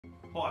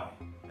Hi,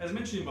 as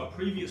mentioned in my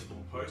previous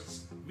blog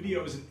posts,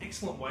 video is an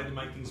excellent way to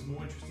make things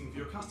more interesting for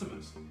your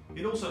customers.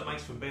 It also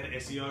makes for better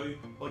SEO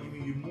by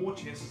giving you more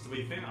chances to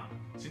be found,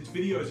 since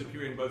videos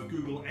appear in both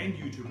Google and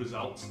YouTube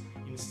results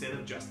instead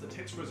of just the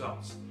text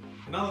results.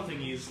 Another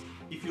thing is,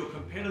 if your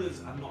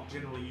competitors are not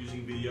generally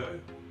using video,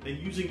 then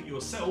using it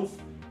yourself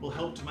will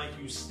help to make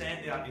you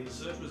stand out in the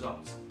search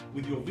results,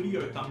 with your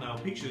video thumbnail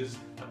pictures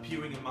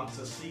appearing amongst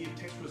a sea of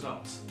text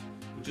results,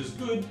 which is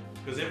good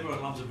because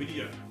everyone loves a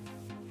video.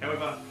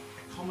 However,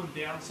 a common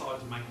downside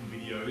to making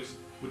videos,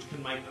 which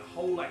can make the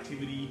whole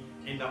activity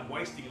end up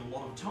wasting a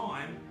lot of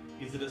time,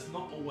 is that it's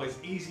not always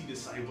easy to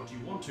say what you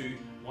want to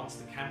once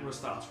the camera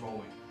starts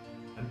rolling.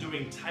 And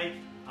doing take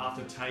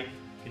after take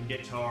can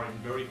get tiring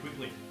very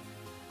quickly.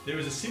 There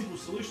is a simple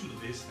solution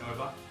to this,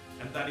 however,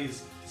 and that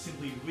is to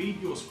simply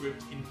read your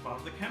script in front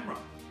of the camera.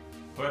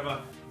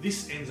 However,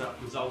 this ends up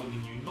resulting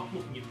in you not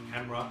looking at the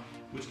camera,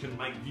 which can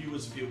make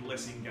viewers feel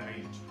less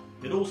engaged.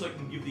 It also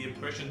can give the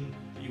impression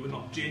that you are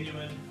not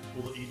genuine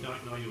or that you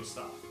don't know your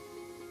stuff.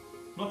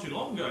 Not too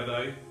long ago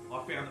though,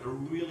 I found a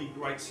really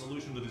great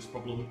solution to this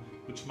problem,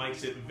 which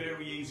makes it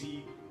very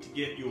easy to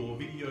get your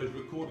videos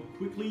recorded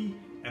quickly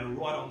and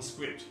right on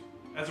script.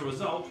 As a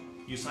result,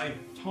 you save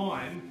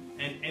time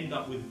and end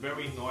up with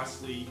very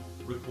nicely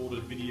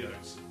recorded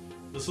videos.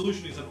 The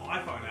solution is an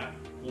iPhone app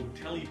called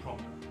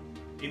Teleprompter.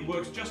 It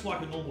works just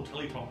like a normal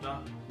teleprompter,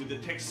 with the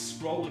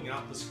text scrolling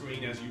up the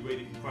screen as you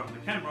read it in front of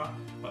the camera,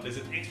 but there's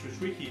an extra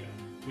trick here,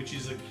 which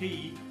is the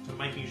key to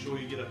making sure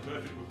you get a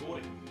perfect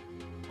recording.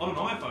 On an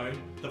iPhone,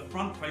 the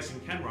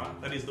front-facing camera,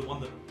 that is the one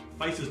that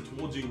faces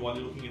towards you while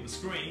you're looking at the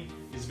screen,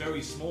 is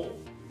very small.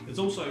 It's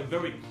also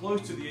very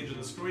close to the edge of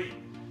the screen,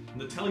 and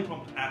the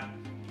Teleprompter app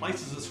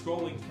places the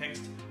scrolling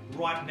text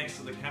right next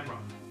to the camera.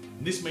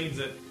 And this means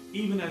that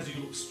even as you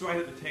look straight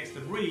at the text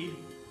and read,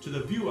 to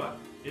the viewer,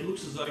 it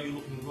looks as though you're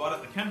looking right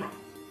at the camera.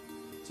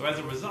 So as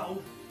a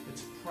result,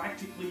 it's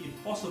practically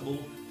impossible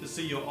to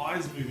see your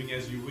eyes moving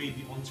as you read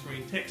the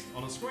on-screen text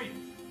on a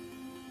screen.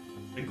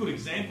 A good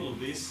example of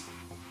this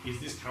is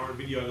this current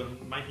video that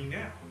I'm making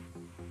now.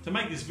 To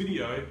make this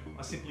video,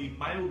 I simply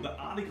mailed the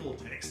article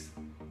text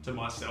to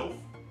myself,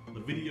 the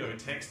video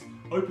text,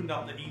 opened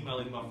up the email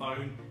in my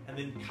phone, and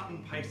then cut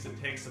and paste the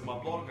text of my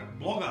blog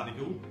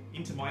article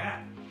into my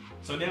app.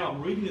 So now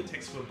I'm reading the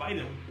text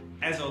verbatim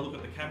as I look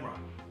at the camera,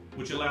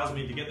 which allows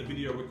me to get the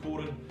video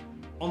recorded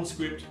on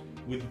script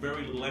with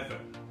very little effort.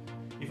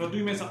 If I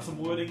do mess up some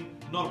wording,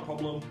 not a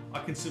problem, I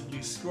can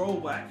simply scroll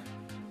back.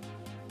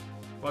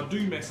 If I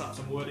do mess up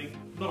some wording,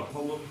 not a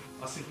problem,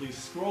 I simply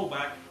scroll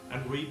back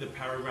and read the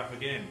paragraph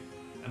again,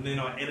 and then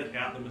I edit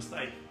out the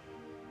mistake.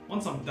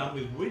 Once I'm done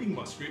with reading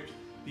my script,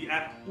 the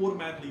app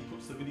automatically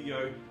puts the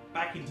video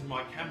back into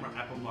my camera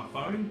app on my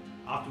phone,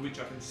 after which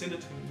I can send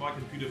it to my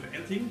computer for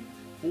editing,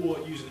 or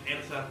use an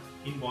editor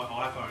in my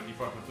iPhone if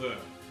I prefer.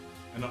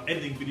 And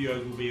editing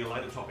videos will be a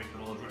later topic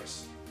that I'll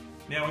address.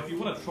 Now, if you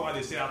want to try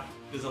this out,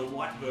 there's a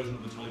light version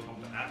of the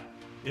Teleprompter app.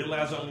 It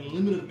allows only a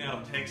limited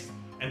amount of text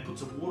and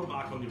puts a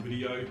watermark on your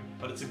video,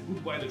 but it's a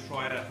good way to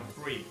try it out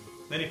for free.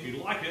 Then if you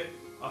like it,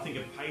 I think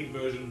a paid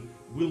version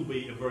will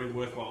be a very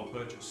worthwhile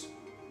purchase.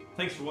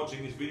 Thanks for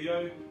watching this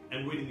video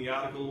and reading the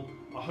article.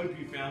 I hope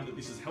you found that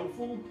this is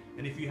helpful,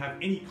 and if you have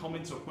any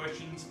comments or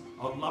questions,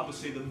 I'd love to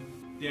see them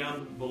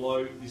down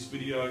below this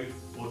video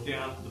or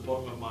down at the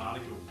bottom of my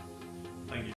article. Thank you.